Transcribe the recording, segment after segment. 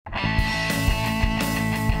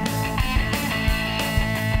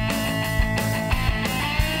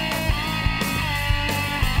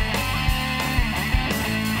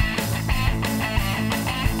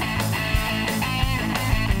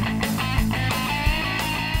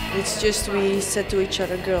It's just we said to each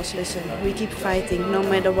other, girls, listen, we keep fighting no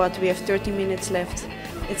matter what. We have 30 minutes left.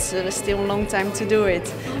 It's still a long time to do it.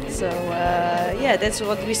 So yeah, that's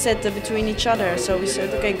what we said between each other. So we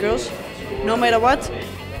said, okay, girls, no matter what,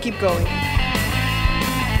 keep going.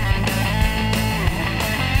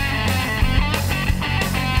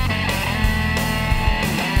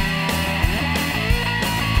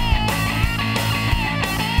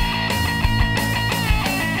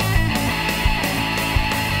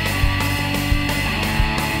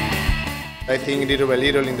 I think little by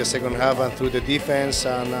little in the second half and through the defense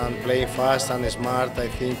and playing fast and smart, I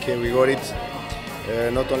think we got it.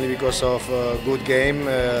 Not only because of a good game,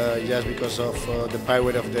 just because of the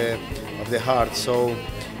power of the heart. So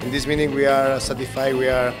in this meeting we are satisfied, we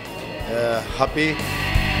are happy.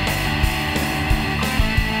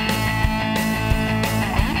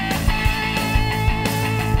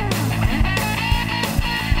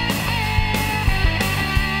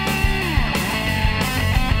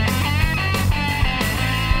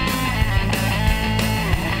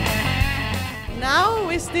 Now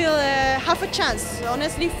we still have a chance.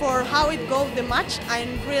 Honestly, for how it goes the match,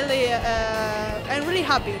 I'm really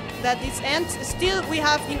happy that it ends. Still, we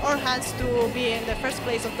have in our hands to be in the first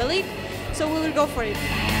place of the league, so we will go for it.